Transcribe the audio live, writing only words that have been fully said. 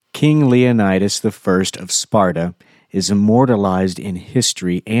King Leonidas I of Sparta is immortalized in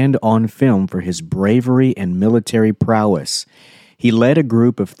history and on film for his bravery and military prowess. He led a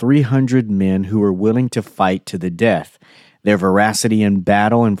group of 300 men who were willing to fight to the death. Their veracity in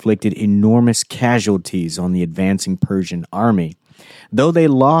battle inflicted enormous casualties on the advancing Persian army. Though they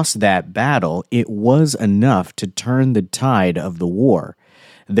lost that battle, it was enough to turn the tide of the war.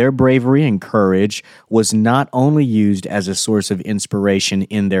 Their bravery and courage was not only used as a source of inspiration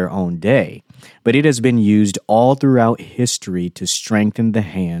in their own day, but it has been used all throughout history to strengthen the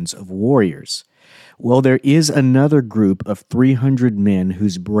hands of warriors. Well, there is another group of 300 men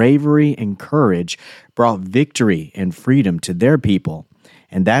whose bravery and courage brought victory and freedom to their people,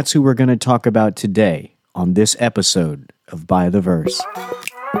 and that's who we're going to talk about today on this episode of By the Verse.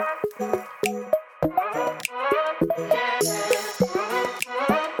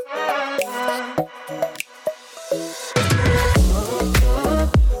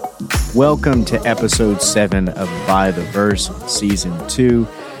 Welcome to episode 7 of By the Verse, season 2.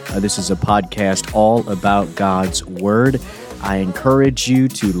 This is a podcast all about God's Word. I encourage you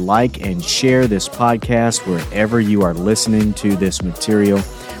to like and share this podcast wherever you are listening to this material.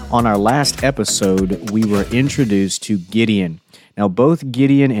 On our last episode, we were introduced to Gideon. Now, both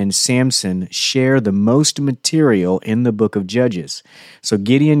Gideon and Samson share the most material in the book of Judges. So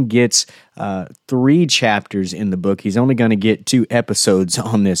Gideon gets 3 chapters in the book. He's only going to get 2 episodes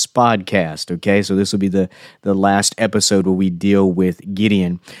on this podcast, okay? So this will be the last episode where we deal with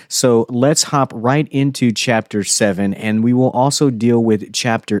Gideon. So let's hop right into chapter 7, and we will also deal with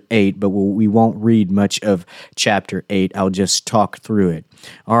chapter 8, but we won't read much of chapter 8. I'll just talk through it.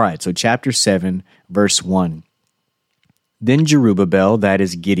 All right, so chapter 7, verse 1. Then Jerubbaal, that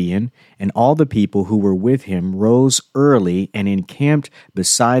is Gideon, and all the people who were with him rose early and encamped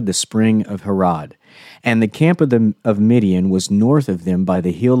beside the spring of Harod. And the camp of Midian was north of them by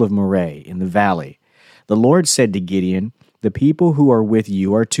the hill of Moreh in the valley. The Lord said to Gideon, "The people who are with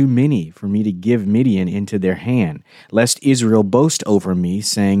you are too many for me to give Midian into their hand, lest Israel boast over me,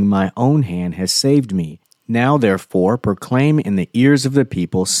 saying, 'My own hand has saved me.' Now, therefore, proclaim in the ears of the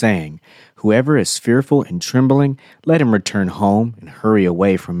people, saying, 'Whoever is fearful and trembling, let him return home and hurry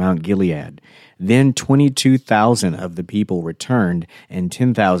away from Mount Gilead.' Then 22,000 of the people returned, and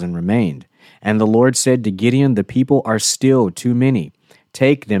 10,000 remained. And the Lord said to Gideon, 'The people are still too many.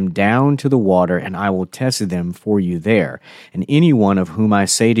 Take them down to the water, and I will test them for you there. And any one of whom I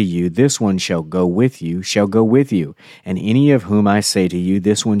say to you, this one shall go with you, shall go with you. And any of whom I say to you,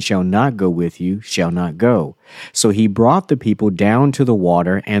 this one shall not go with you, shall not go.' So he brought the people down to the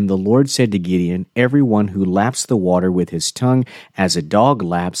water, and the Lord said to Gideon, 'Every one who laps the water with his tongue, as a dog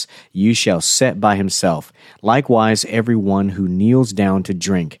laps, you shall set by himself. Likewise every one who kneels down to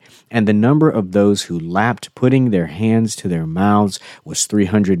drink.' And the number of those who lapped, putting their hands to their mouths, was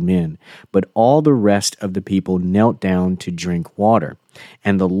 300 men. But all the rest of the people knelt down to drink water.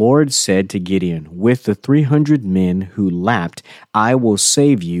 And the Lord said to Gideon, 'With the 300 men who lapped, I will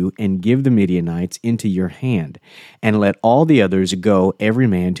save you and give the Midianites into your hand. And let all the others go, every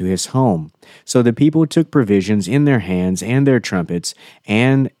man to his home.' So the people took provisions in their hands and their trumpets,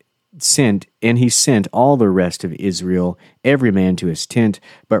 and he sent all the rest of Israel, every man to his tent,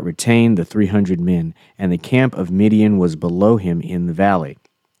 but retained the 300 men. And the camp of Midian was below him in the valley."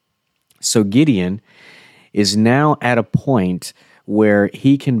 So Gideon is now at a point where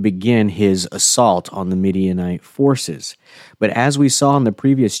he can begin his assault on the Midianite forces. But as we saw in the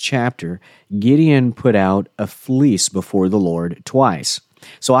previous chapter, Gideon put out a fleece before the Lord twice.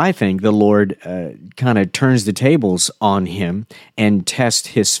 So I think the Lord kind of turns the tables on him and tests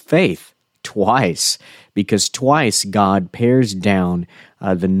his faith twice, because twice God pares down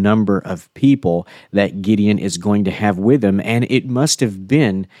the number of people that Gideon is going to have with him, and it must have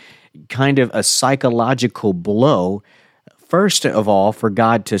been kind of a psychological blow. First of all, for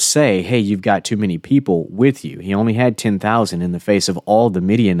God to say, hey, you've got too many people with you. He only had 10,000 in the face of all the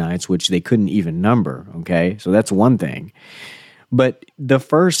Midianites, which they couldn't even number, okay? So that's one thing. But the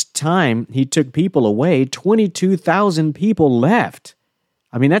first time he took people away, 22,000 people left.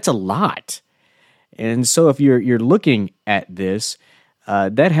 I mean, that's a lot. And so if you're looking at this,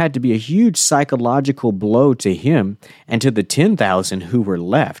 that had to be a huge psychological blow to him and to the 10,000 who were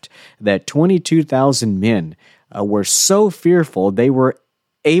left, that 22,000 men were so fearful they were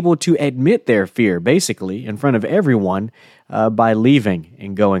able to admit their fear, basically, in front of everyone by leaving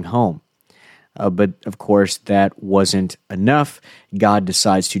and going home. But, of course, that wasn't enough. God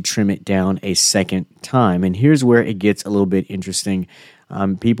decides to trim it down a second time. And here's where it gets a little bit interesting.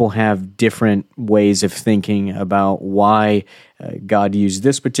 People have different ways of thinking about why God used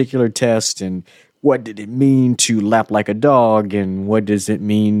this particular test and what did it mean to lap like a dog, and what does it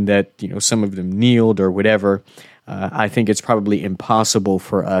mean that, some of them kneeled or whatever. I think it's probably impossible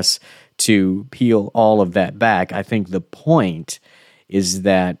for us to peel all of that back. I think the point is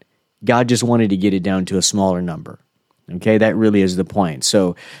that God just wanted to get it down to a smaller number. Okay, that really is the point.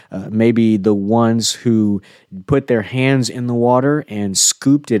 So maybe the ones who put their hands in the water and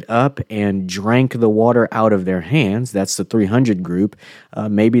scooped it up and drank the water out of their hands, that's the 300 group,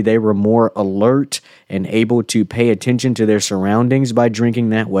 maybe they were more alert and able to pay attention to their surroundings by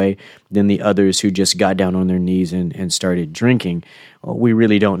drinking that way than the others who just got down on their knees and started drinking. Well, we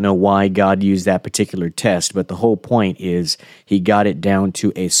really don't know why God used that particular test, but the whole point is he got it down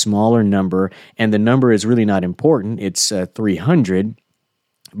to a smaller number, and the number is really not important. It's 300,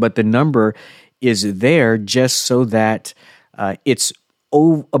 but the number is there just so that it's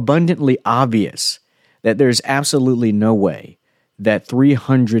abundantly obvious that there's absolutely no way that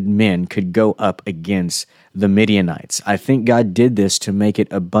 300 men could go up against the Midianites. I think God did this to make it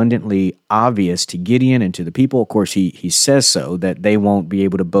abundantly obvious to Gideon and to the people. Of course, he says so, that they won't be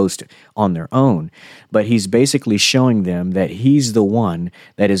able to boast on their own. But he's basically showing them that he's the one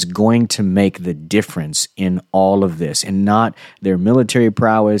that is going to make the difference in all of this, and not their military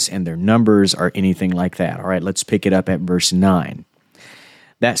prowess and their numbers or anything like that. All right, let's pick it up at verse 9.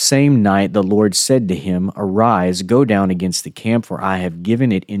 That same night the Lord said to him, "Arise, go down against the camp, for I have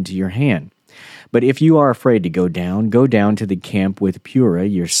given it into your hand. But if you are afraid to go down to the camp with Purah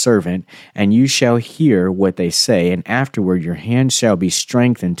your servant, and you shall hear what they say, and afterward your hand shall be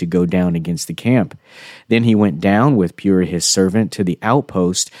strengthened to go down against the camp." Then he went down with Purah his servant to the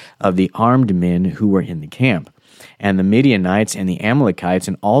outpost of the armed men who were in the camp. And the Midianites and the Amalekites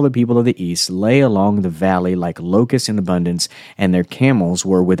and all the people of the east lay along the valley like locusts in abundance, and their camels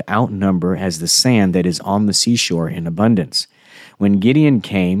were without number as the sand that is on the seashore in abundance. When Gideon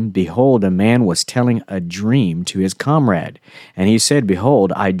came, behold, a man was telling a dream to his comrade. And he said,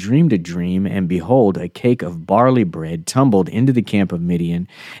 "Behold, I dreamed a dream, and behold, a cake of barley bread tumbled into the camp of Midian,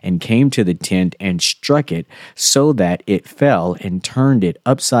 and came to the tent, and struck it, so that it fell, and turned it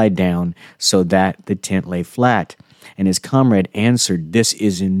upside down, so that the tent lay flat." And his comrade answered, "This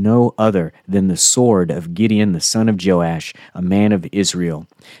is no other than the sword of Gideon the son of Joash, a man of Israel.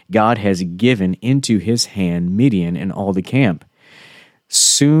 God has given into his hand Midian and all the camp."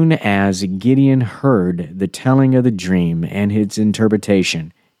 Soon as Gideon heard the telling of the dream and its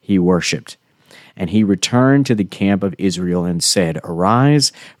interpretation, he worshipped. And he returned to the camp of Israel and said,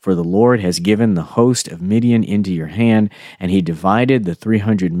 "Arise, for the Lord has given the host of Midian into your hand." And he divided the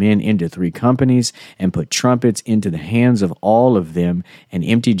 300 men into 3 companies, and put trumpets into the hands of all of them, and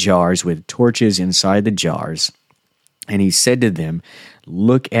empty jars with torches inside the jars. And he said to them,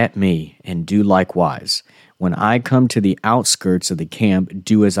 "Look at me, and do likewise. When I come to the outskirts of the camp,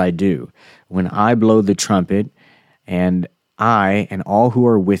 do as I do. When I blow the trumpet, and I and all who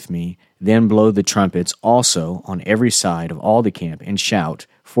are with me, then blow the trumpets also on every side of all the camp, and shout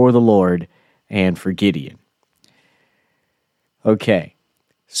for the Lord and for Gideon." Okay,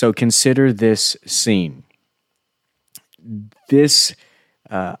 so consider this scene. This,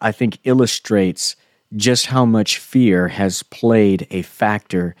 I think, illustrates just how much fear has played a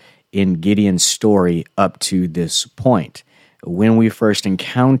factor in Gideon's story up to this point. When we first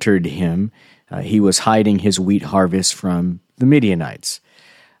encountered him, he was hiding his wheat harvest from the Midianites.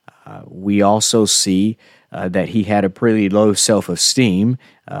 We also see that he had a pretty low self-esteem,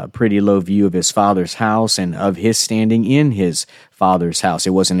 a pretty low view of his father's house and of his standing in his father's house.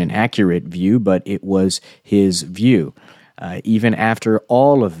 It wasn't an accurate view, but it was his view. Even after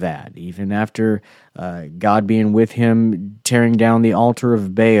all of that, even after God being with him, tearing down the altar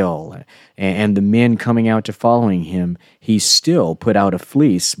of Baal, and the men coming out to following him, he still put out a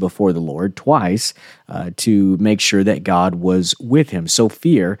fleece before the Lord twice to make sure that God was with him. So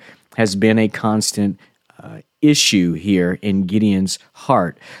fear has been a constant issue here in Gideon's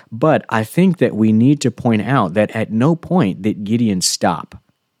heart. But I think that we need to point out that at no point did Gideon stop.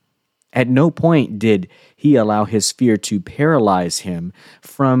 At no point did he allow his fear to paralyze him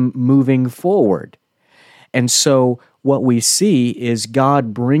from moving forward. And so what we see is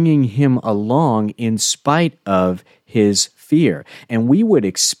God bringing him along in spite of his fear. And we would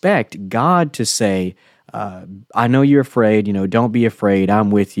expect God to say, "I know you're afraid, don't be afraid,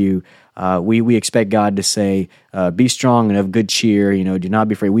 I'm with you." We expect God to say, "Be strong and of good cheer, do not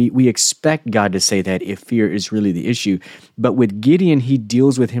be afraid." We expect God to say that if fear is really the issue. But with Gideon, he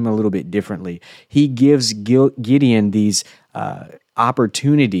deals with him a little bit differently. He gives Gideon these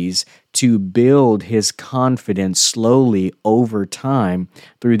opportunities to build his confidence slowly over time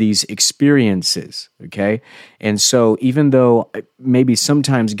through these experiences, okay? And so even though maybe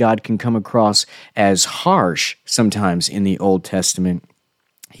sometimes God can come across as harsh sometimes in the Old Testament,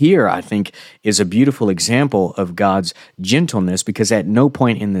 here, I think, is a beautiful example of God's gentleness, because at no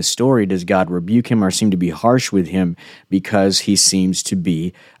point in this story does God rebuke him or seem to be harsh with him, because he seems to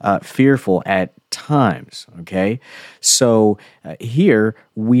be fearful at times, okay? So here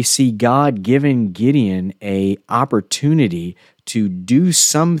we see God giving Gideon an opportunity to do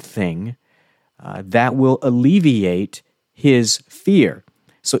something that will alleviate his fear.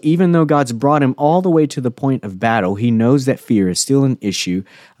 So even though God's brought him all the way to the point of battle, he knows that fear is still an issue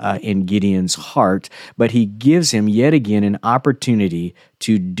in Gideon's heart, but he gives him yet again an opportunity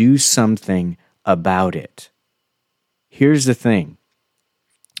to do something about it. Here's the thing.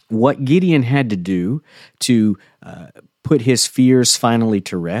 What Gideon had to do to put his fears finally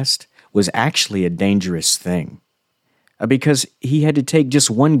to rest was actually a dangerous thing, because he had to take just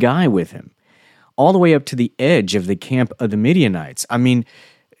one guy with him, all the way up to the edge of the camp of the Midianites. I mean,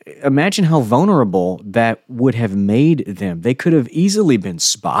 imagine how vulnerable that would have made them. They could have easily been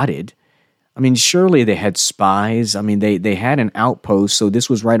spotted. I mean, surely they had spies. I mean, they had an outpost, so this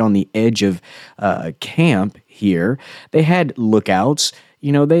was right on the edge of camp here. They had lookouts.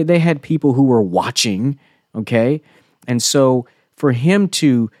 You know, they had people who were watching, okay? And so for him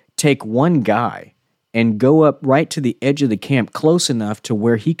to take one guy and go up right to the edge of the camp, close enough to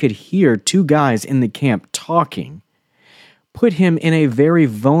where he could hear two guys in the camp talking, put him in a very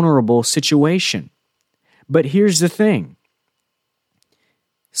vulnerable situation. But here's the thing.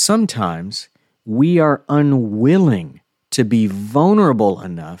 Sometimes we are unwilling to be vulnerable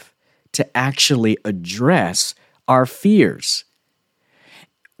enough to actually address our fears.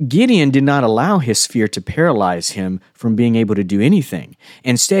 Gideon did not allow his fear to paralyze him from being able to do anything.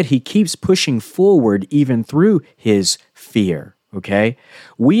 Instead, he keeps pushing forward even through his fear, okay?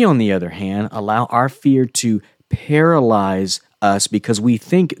 We, on the other hand, allow our fear to paralyze us because we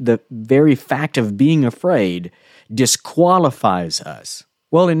think the very fact of being afraid disqualifies us.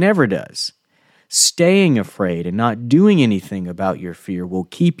 Well, it never does. Staying afraid and not doing anything about your fear will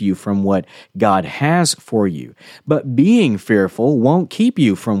keep you from what God has for you. But being fearful won't keep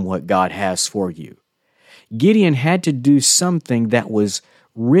you from what God has for you. Gideon had to do something that was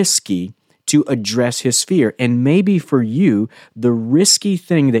risky to address his fear. And maybe for you, the risky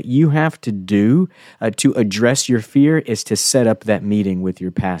thing that you have to do to address your fear is to set up that meeting with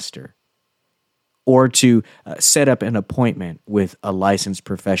your pastor, or to set up an appointment with a licensed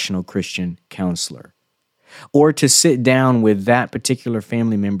professional Christian counselor, or to sit down with that particular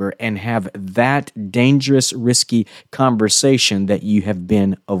family member and have that dangerous, risky conversation that you have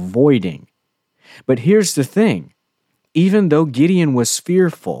been avoiding. But here's the thing. Even though Gideon was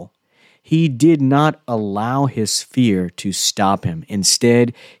fearful, he did not allow his fear to stop him.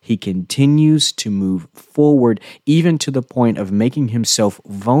 Instead, he continues to move forward, even to the point of making himself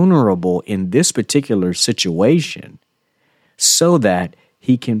vulnerable in this particular situation, so that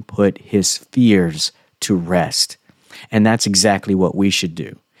he can put his fears to rest. And that's exactly what we should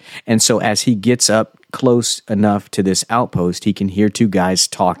do. And so as he gets up close enough to this outpost, he can hear two guys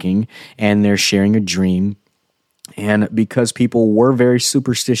talking, and they're sharing a dream. And because people were very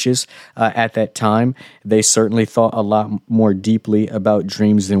superstitious at that time, they certainly thought a lot more deeply about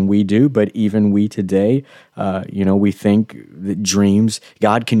dreams than we do. But even we today, we think that dreams,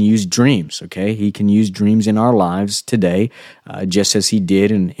 God can use dreams, okay? He can use dreams in our lives today, just as he did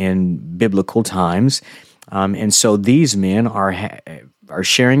in biblical times. And so these men are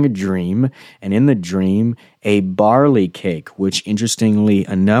sharing a dream, and in the dream, a barley cake, which interestingly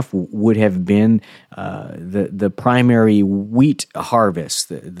enough would have been the primary wheat harvest,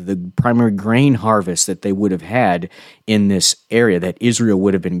 the primary grain harvest that they would have had in this area that Israel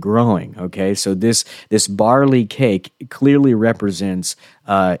would have been growing. Okay, so this barley cake clearly represents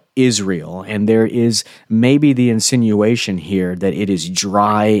Israel, and there is maybe the insinuation here that it is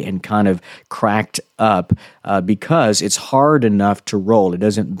dry and kind of cracked up because it's hard enough to roll. It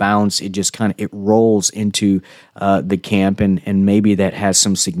doesn't bounce; it just it rolls into the camp, and maybe that has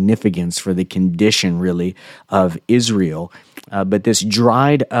some significance for the condition, really, of Israel. But this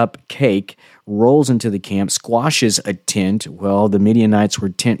dried up cake rolls into the camp, squashes a tent. Well, the Midianites were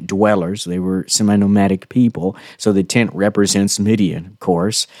tent dwellers. They were semi-nomadic people, so the tent represents Midian, of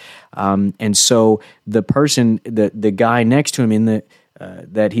course. And so the person, the guy next to him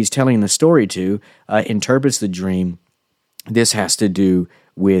that he's telling the story to, interprets the dream. This has to do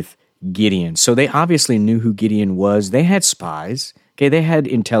with Gideon. So they obviously knew who Gideon was. They had spies. Okay, they had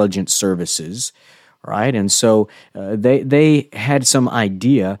intelligence services right? And so they had some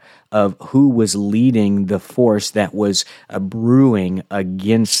idea of who was leading the force that was brewing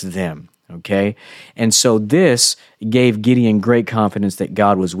against them. Okay, and so this gave Gideon great confidence that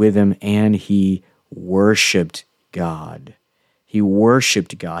God was with him, and he worshiped God. He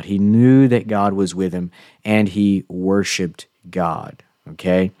worshiped God. He knew that God was with him, and he worshiped God.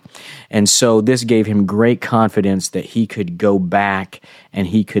 Okay, and so this gave him great confidence that he could go back and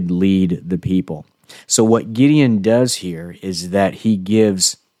he could lead the people. So what Gideon does here is that he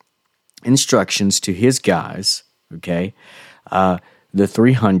gives instructions to his guys, okay, the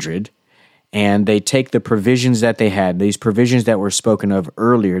 300, and they take the provisions that they had, these provisions that were spoken of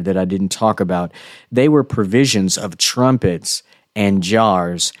earlier that I didn't talk about. They were provisions of trumpets and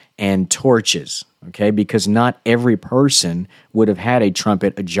jars and torches, okay, because not every person would have had a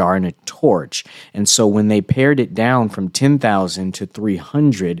trumpet, a jar, and a torch. And so when they pared it down from 10,000 to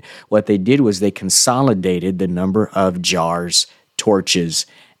 300, what they did was they consolidated the number of jars, torches,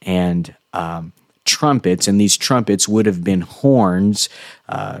 and trumpets, and these trumpets would have been horns,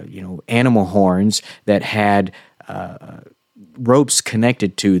 animal horns that had ropes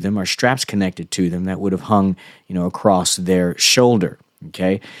connected to them or straps connected to them that would have hung, across their shoulder.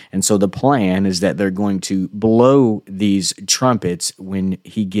 Okay, and so the plan is that they're going to blow these trumpets when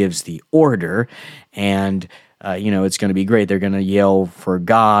he gives the order, and it's going to be great. They're going to yell for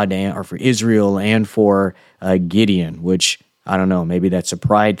God or for Israel and for Gideon, which I don't know, maybe that's a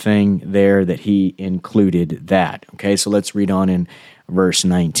pride thing there that he included that. Okay, so let's read on in verse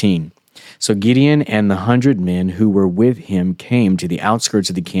 19. So Gideon and the 100 men who were with him came to the outskirts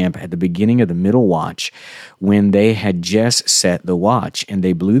of the camp at the beginning of the middle watch, when they had just set the watch, and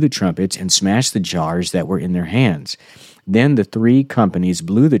they blew the trumpets and smashed the jars that were in their hands. Then the 3 companies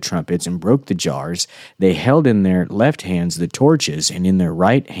blew the trumpets and broke the jars. They held in their left hands the torches, and in their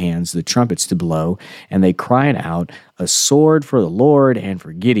right hands the trumpets to blow, and they cried out, "A sword for the Lord and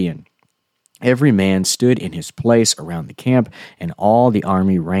for Gideon." Every man stood in his place around the camp, and all the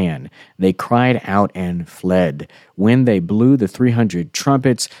army ran. They cried out and fled. When they blew the 300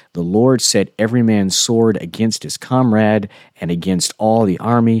 trumpets, the Lord set every man's sword against his comrade and against all the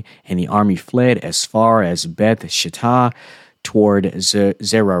army, and the army fled as far as Beth Shittah toward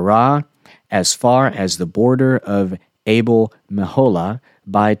Zerarah, as far as the border of Abel Meholah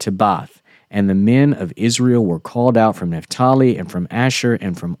by Tabbath. And the men of Israel were called out from Naphtali and from Asher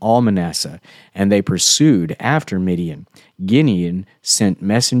and from all Manasseh, and they pursued after Midian. Gideon sent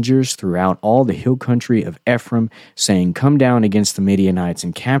messengers throughout all the hill country of Ephraim, saying, "Come down against the Midianites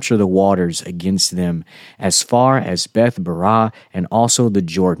and capture the waters against them, as far as Beth Barah and also the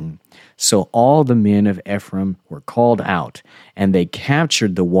Jordan." So all the men of Ephraim were called out, and they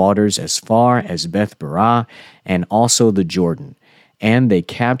captured the waters as far as Beth Barah and also the Jordan. And they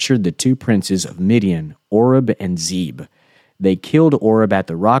captured the 2 princes of Midian, Oreb and Zeb. They killed Oreb at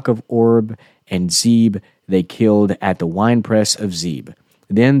the rock of Oreb, and Zeb they killed at the winepress of Zeb.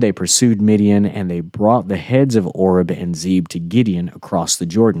 Then they pursued Midian, and they brought the heads of Oreb and Zeb to Gideon across the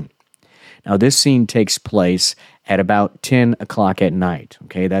Jordan. Now this scene takes place at about 10 o'clock at night.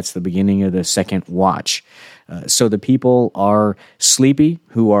 Okay, that's the beginning of the second watch. So the people are sleepy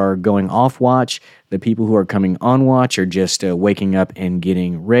who are going off watch. The people who are coming on watch are just waking up and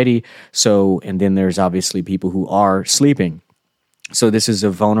getting ready. And then there's obviously people who are sleeping. So this is a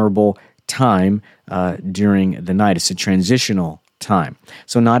vulnerable time during the night. It's a transitional time.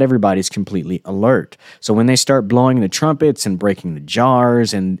 So not everybody's completely alert. So when they start blowing the trumpets and breaking the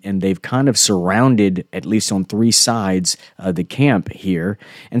jars, and they've kind of surrounded, at least on 3 sides, the camp here.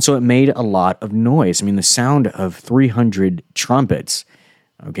 And so it made a lot of noise. I mean, the sound of 300 trumpets,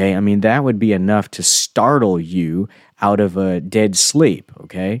 okay? I mean, that would be enough to startle you out of a dead sleep,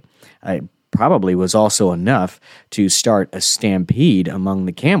 okay? It probably was also enough to start a stampede among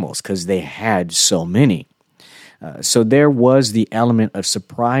the camels because they had so many. So there was the element of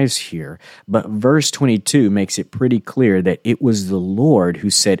surprise here, but verse 22 makes it pretty clear that it was the Lord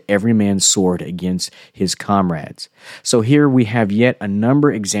who set every man's sword against his comrades. So here we have yet a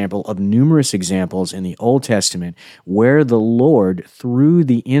numerous examples in the Old Testament where the Lord threw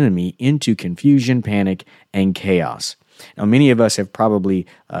the enemy into confusion, panic, and chaos. Now, many of us have probably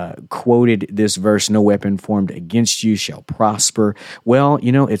quoted this verse, "No weapon formed against you shall prosper." Well,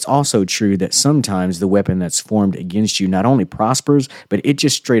 it's also true that sometimes the weapon that's formed against you not only prospers, but it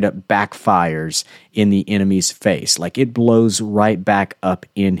just straight up backfires in the enemy's face. Like it blows right back up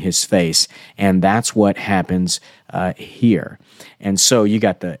in his face. And that's what happens here. And so you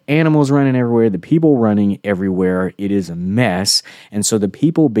got the animals running everywhere, the people running everywhere. It is a mess. And so the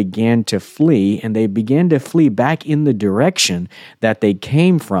people began to flee, and they began to flee back in the direction that they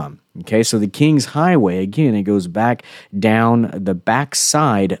came from. Okay, so the King's Highway, again, it goes back down the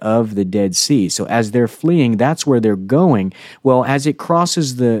backside of the Dead Sea. So as they're fleeing, that's where they're going. Well, as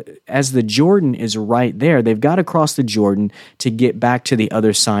the Jordan is right there, they've got to cross the Jordan to get back to the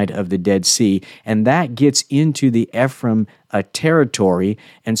other side of the Dead Sea, and that gets into the Ephraim territory.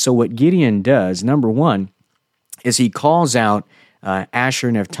 And so what Gideon does, number one, is he calls out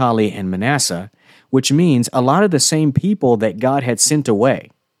Asher, Naphtali, and Manasseh, which means a lot of the same people that God had sent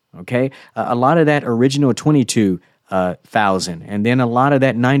away. Okay, a lot of that original 22,000, and then a lot of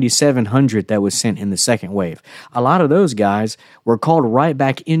that 9,700 that was sent in the second wave. A lot of those guys were called right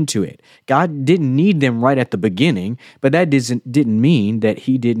back into it. God didn't need them right at the beginning, but that didn't mean that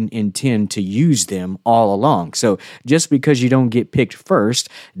He didn't intend to use them all along. So just because you don't get picked first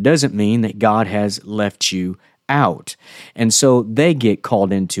doesn't mean that God has left you out. And so they get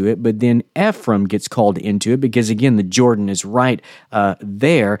called into it, but then Ephraim gets called into it because, again, the Jordan is right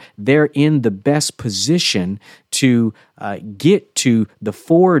there. They're in the best position to get to the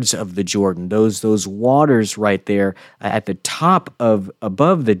fords of the Jordan, those waters right there at the top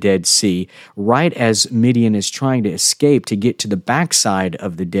above the Dead Sea, right as Midian is trying to escape to get to the backside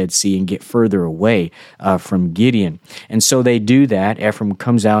of the Dead Sea and get further away from Gideon. And so they do that. Ephraim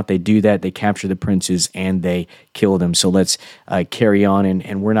comes out, they do that, they capture the princes, and they kill them. So let's carry on,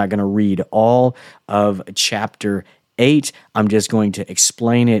 and we're not going to read all of chapter 8. I'm just going to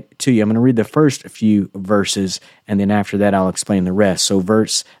explain it to you. I'm going to read the first few verses, and then after that I'll explain the rest. So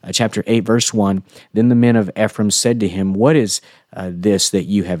chapter 8, verse 1, Then the men of Ephraim said to him, What is this that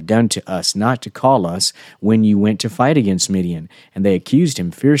you have done to us, not to call us when you went to fight against Midian? And they accused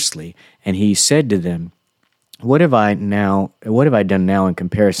him fiercely, and he said to them, What have I done now in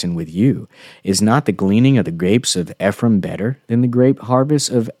comparison with you? Is not the gleaning of the grapes of Ephraim better than the grape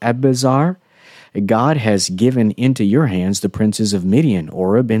harvest of Abiezer? God has given into your hands the princes of Midian,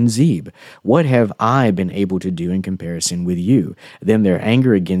 Oreb, and Zeb. What have I been able to do in comparison with you? Then their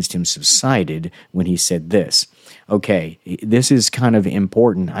anger against him subsided when he said this. Okay, this is kind of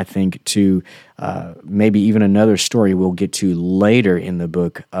important, I think, to maybe even another story we'll get to later in the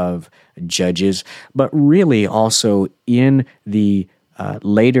book of Judges, but really also in the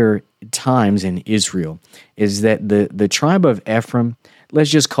later times in Israel, is that the tribe of Ephraim, let's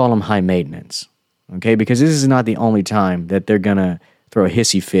just call them high maintenance. Okay, because this is not the only time that they're going to throw a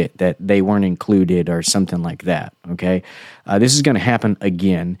hissy fit that they weren't included or something like that, okay? This is going to happen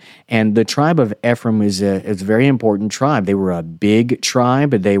again, and the tribe of Ephraim is a very important tribe. They were a big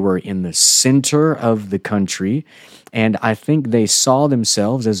tribe. They were in the center of the country, and I think they saw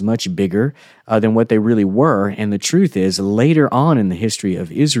themselves as much bigger than what they really were, and the truth is, later on in the history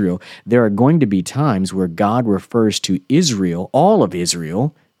of Israel, there are going to be times where God refers to Israel, all of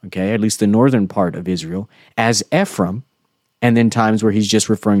Israel, okay, at least the northern part of Israel, as Ephraim, and then times where he's just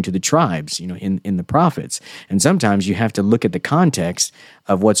referring to the tribes, in the prophets. And sometimes you have to look at the context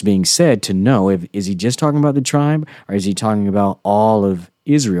of what's being said to know is he just talking about the tribe or is he talking about all of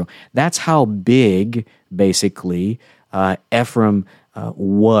Israel? That's how big, basically, Ephraim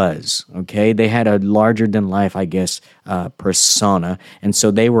was, okay? They had a larger-than-life, I guess, persona, and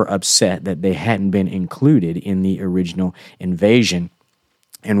so they were upset that they hadn't been included in the original invasion.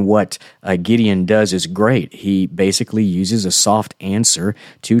 And what Gideon does is great. He basically uses a soft answer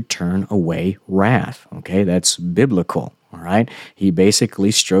to turn away wrath. Okay, that's biblical, all right? He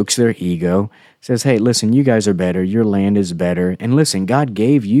basically strokes their ego, says, hey, listen, you guys are better. Your land is better. And listen, God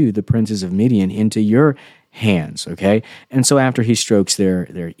gave you the princes of Midian into your hands, okay? And so after he strokes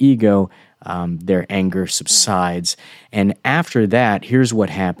their ego, their anger subsides. And after that, here's what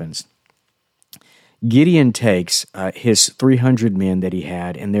happens. Gideon takes his 300 men that he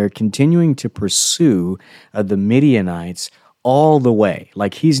had, and they're continuing to pursue the Midianites all the way.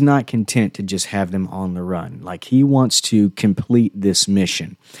 Like, he's not content to just have them on the run. Like, he wants to complete this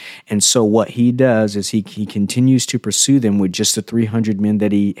mission. And so what he does is he continues to pursue them with just the 300 men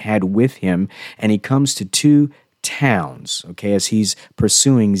that he had with him, and he comes to two towns, okay, as he's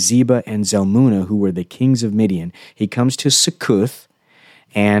pursuing Zebah and Zalmunna, who were the kings of Midian. He comes to Succoth,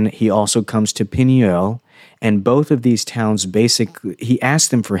 and he also comes to Peniel, and both of these towns basically, he asked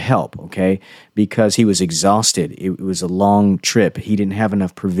them for help, okay, because he was exhausted. It was a long trip. He didn't have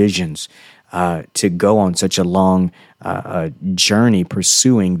enough provisions to go on such a long journey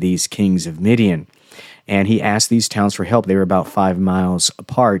pursuing these kings of Midian. And he asked these towns for help. They were about 5 miles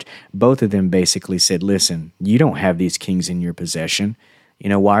apart. Both of them basically said, listen, you don't have these kings in your possession.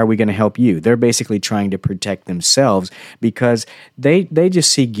 Why are we going to help you? They're basically trying to protect themselves because they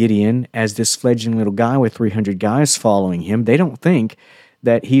just see Gideon as this fledgling little guy with 300 guys following him. They don't think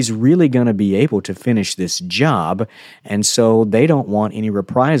that he's really going to be able to finish this job, and so they don't want any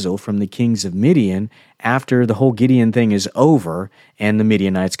reprisal from the kings of Midian after the whole Gideon thing is over and the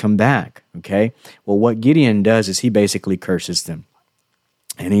Midianites come back, okay? Well, what Gideon does is he basically curses them.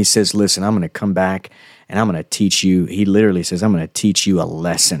 And he says, listen, I'm going to come back and I'm going to teach you. He literally says, I'm going to teach you a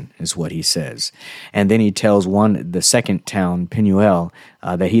lesson, is what he says. And then he tells the second town, Penuel,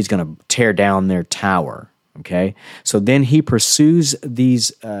 that he's going to tear down their tower. Okay, so then he pursues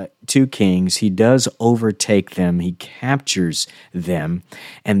these two kings. He does overtake them. He captures them.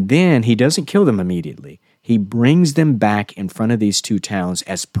 And then he doesn't kill them immediately. He brings them back in front of these two towns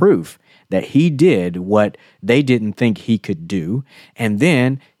as proof that he did what they didn't think he could do. And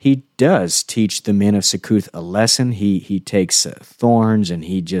then he does teach the men of Succoth a lesson. He takes thorns and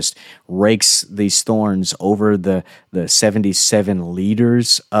he just rakes these thorns over the 77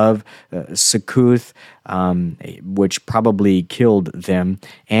 leaders of Succoth, which probably killed them.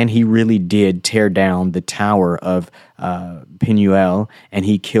 And he really did tear down the tower of Penuel, and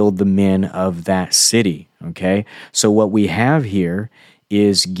he killed the men of that city. Okay, so what we have here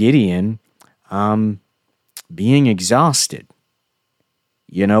is Gideon being exhausted.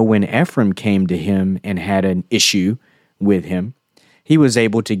 You know, when Ephraim came to him and had an issue with him, he was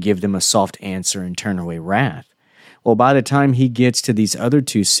able to give them a soft answer and turn away wrath. Well, by the time he gets to these other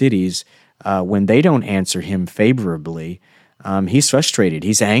two cities, when they don't answer him favorably, he's frustrated,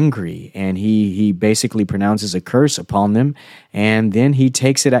 he's angry, and he basically pronounces a curse upon them, and then he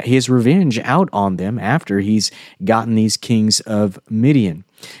takes his revenge out on them after he's gotten these kings of Midian.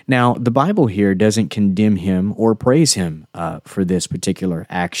 Now, the Bible here doesn't condemn him or praise him for this particular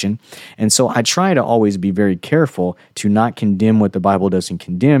action, and so I try to always be very careful to not condemn what the Bible doesn't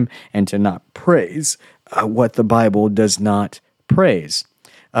condemn and to not praise what the Bible does not praise.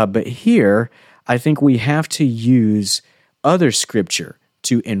 But here, I think we have to use other scripture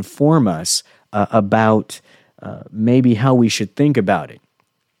to inform us about maybe how we should think about it.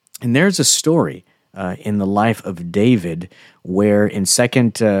 And there's a story in the life of David where in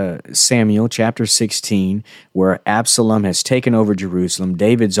 2 Samuel chapter 16, where Absalom has taken over Jerusalem,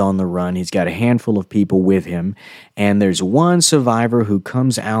 David's on the run, he's got a handful of people with him, and there's one survivor who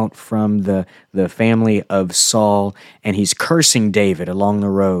comes out from the family of Saul, and he's cursing David along the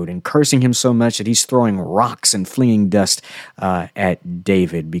road, and cursing him so much that he's throwing rocks and flinging dust at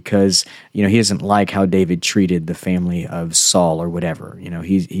David because, you know, he doesn't like how David treated the family of Saul or whatever. You know,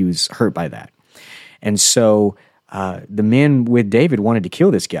 he was hurt by that. And so the men with David wanted to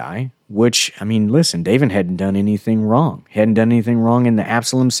kill this guy, which, I mean, listen, David hadn't done anything wrong. Hadn't done anything wrong in the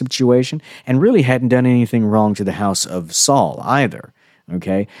Absalom situation, and really hadn't done anything wrong to the house of Saul either,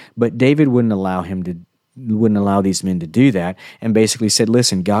 okay? But David wouldn't allow these men to do that, and basically said,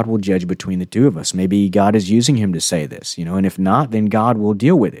 listen, God will judge between the two of us. Maybe God is using him to say this, you know, and if not, then God will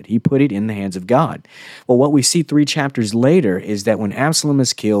deal with it. He put it in the hands of God. Well, what we see 3 chapters later is that when Absalom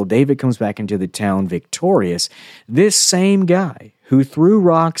is killed, David comes back into the town victorious. This same guy who threw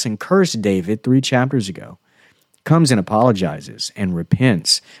rocks and cursed David 3 chapters ago comes and apologizes and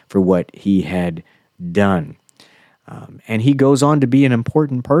repents for what he had done. And he goes on to be an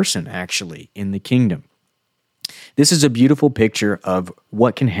important person, actually, in the kingdom. This is a beautiful picture of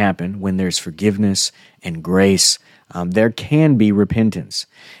what can happen when there's forgiveness and grace. There can be repentance.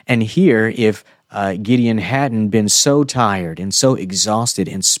 And here, if Gideon hadn't been so tired and so exhausted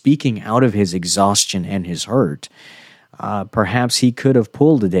and speaking out of his exhaustion and his hurt, perhaps he could have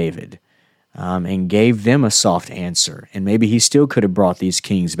pulled David and gave them a soft answer. And maybe he still could have brought these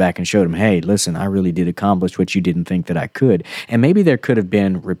kings back and showed them, hey, listen, I really did accomplish what you didn't think that I could. And maybe there could have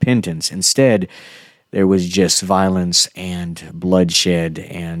been repentance. Instead, there was just violence and bloodshed,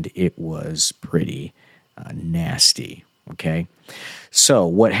 and it was pretty nasty, okay? So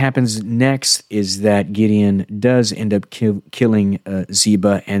what happens next is that Gideon does end up killing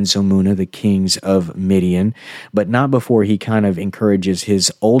Zebah and Zalmunna, the kings of Midian, but not before he kind of encourages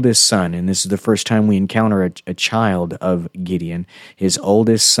his oldest son, and this is the first time we encounter a child of Gideon, his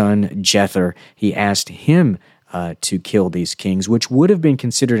oldest son, Jether. He asked him to kill these kings, which would have been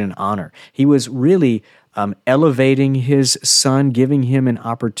considered an honor. He was really elevating his son, giving him an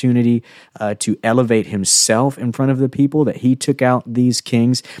opportunity to elevate himself in front of the people, that he took out these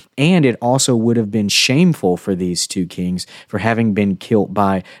kings. And it also would have been shameful for these two kings for having been killed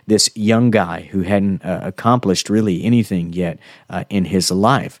by this young guy who hadn't accomplished really anything yet in his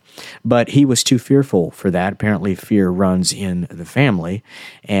life. But he was too fearful for that. Apparently fear runs in the family.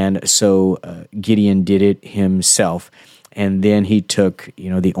 And so Gideon did it himself. And then he took,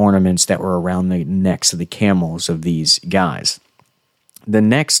 the ornaments that were around the necks of the camels of these guys. The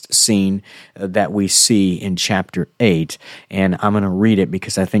next scene that we see in chapter 8, and I'm going to read it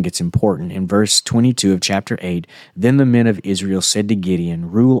because I think it's important. In verse 22 of chapter 8, "Then the men of Israel said to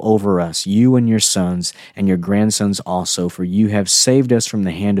Gideon, 'Rule over us, you and your sons, and your grandsons also, for you have saved us from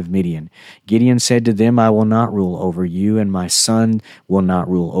the hand of Midian.' Gideon said to them, 'I will not rule over you, and my son will not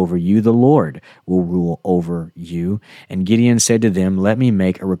rule over you. The Lord will rule over you.' And Gideon said to them, 'Let me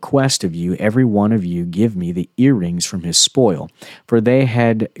make a request of you. Every one of you give me the earrings from his spoil.' For they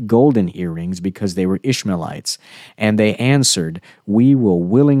had golden earrings because they were Ishmaelites. And they answered, 'We will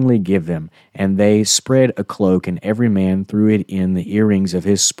willingly give them.' And they spread a cloak, and every man threw it in the earrings of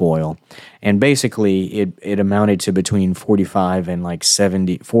his spoil." And basically, it amounted to between 45 and like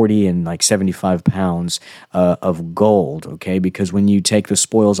 40 and like 75 pounds of gold, okay? Because when you take the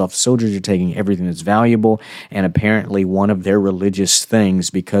spoils off soldiers, you're taking everything that's valuable. And apparently one of their religious things,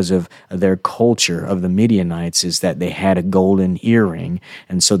 because of their culture of the Midianites, is that they had a golden earring.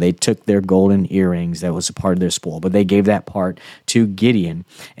 And so they took their golden earrings, that was a part of their spoil. But they gave that part to Gideon.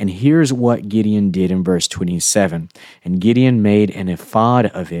 And here's what Gideon did in verse 27. "And Gideon made an ephod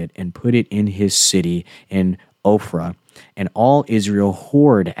of it and put it in his city in Ophrah. And all Israel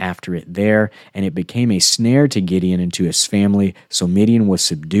whored after it there, and it became a snare to Gideon and to his family. So Midian was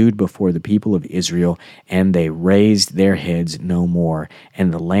subdued before the people of Israel, and they raised their heads no more.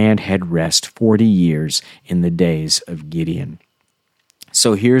 And the land had rest 40 years in the days of Gideon."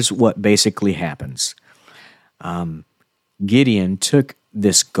 So here's what basically happens. Gideon took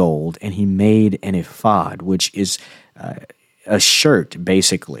this gold and he made an ephod, which is a shirt,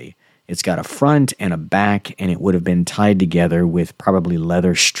 basically. It's got a front and a back, and it would have been tied together with probably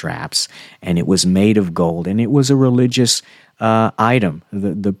leather straps, and it was made of gold, and it was a religious item.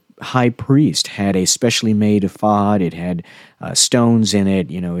 The high priest had a specially made ephod. It had stones in it.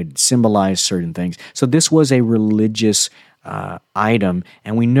 It symbolized certain things. So this was a religious item,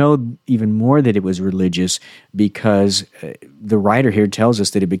 and we know even more that it was religious because the writer here tells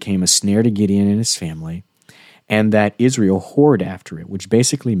us that it became a snare to Gideon and his family, and that Israel whored after it, which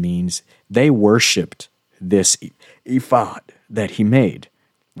basically means they worshipped this ephod that he made.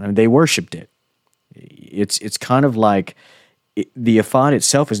 They worshipped it. It's kind of like the ephod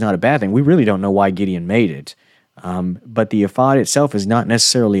itself is not a bad thing. We really don't know why Gideon made it. But the ephod itself is not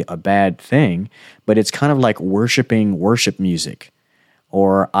necessarily a bad thing, but it's kind of like worshiping worship music,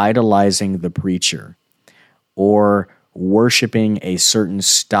 or idolizing the preacher, or worshiping a certain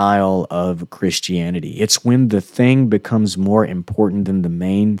style of Christianity. It's when the thing becomes more important than the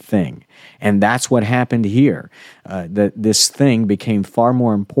main thing. And that's what happened here. This thing became far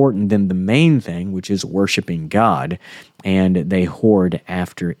more important than the main thing, which is worshiping God, and they whored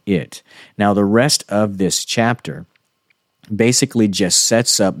after it. Now, the rest of this chapter basically just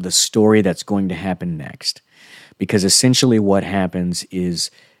sets up the story that's going to happen next. Because essentially what happens is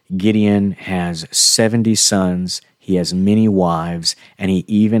Gideon has 70 sons, he has many wives, and he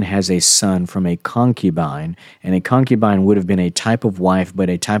even has a son from a concubine. And a concubine would have been a type of wife, but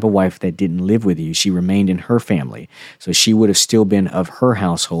a type of wife that didn't live with you. She remained in her family. So she would have still been of her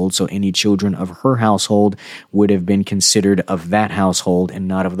household. So any children of her household would have been considered of that household and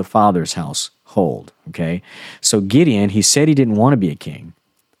not of the father's household. Okay? So Gideon, he said he didn't want to be a king,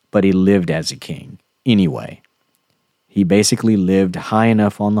 but he lived as a king anyway. He basically lived high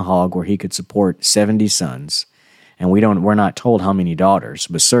enough on the hog where he could support 70 sons. And we're not told how many daughters,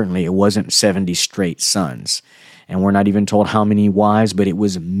 but certainly it wasn't 70 straight sons. And we're not even told how many wives, but it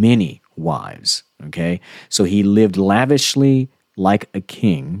was many wives, okay? So he lived lavishly like a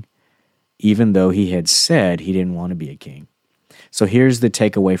king, even though he had said he didn't want to be a king. So here's the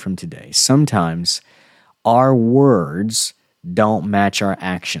takeaway from today. Sometimes our words don't match our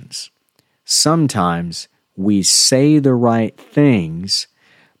actions. Sometimes we say the right things,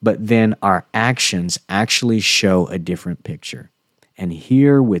 but then our actions actually show a different picture. And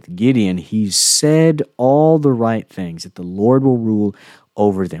here with Gideon, he said all the right things, that the Lord will rule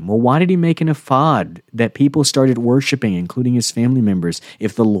over them. Well, why did he make an ephod that people started worshiping, including his family members,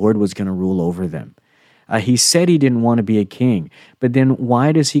 if the Lord was going to rule over them? He said he didn't want to be a king, but then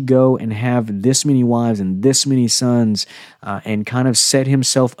why does he go and have this many wives and this many sons and kind of set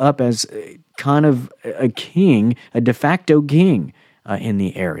himself up as kind of a king, a de facto king? In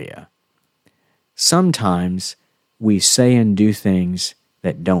the area. Sometimes we say and do things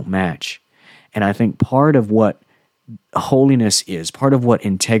that don't match. And I think part of what holiness is, part of what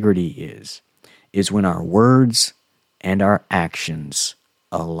integrity is when our words and our actions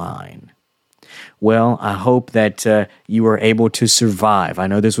align. Well, I hope that you were able to survive. I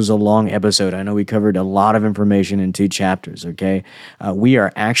know this was a long episode. I know we covered a lot of information in 2 chapters, okay? We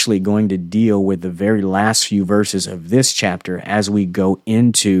are actually going to deal with the very last few verses of this chapter as we go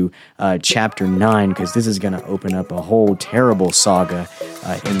into chapter 9, because this is going to open up a whole terrible saga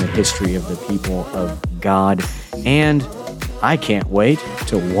in the history of the people of God. And I can't wait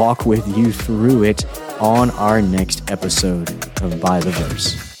to walk with you through it on our next episode of By the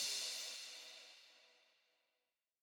Verse.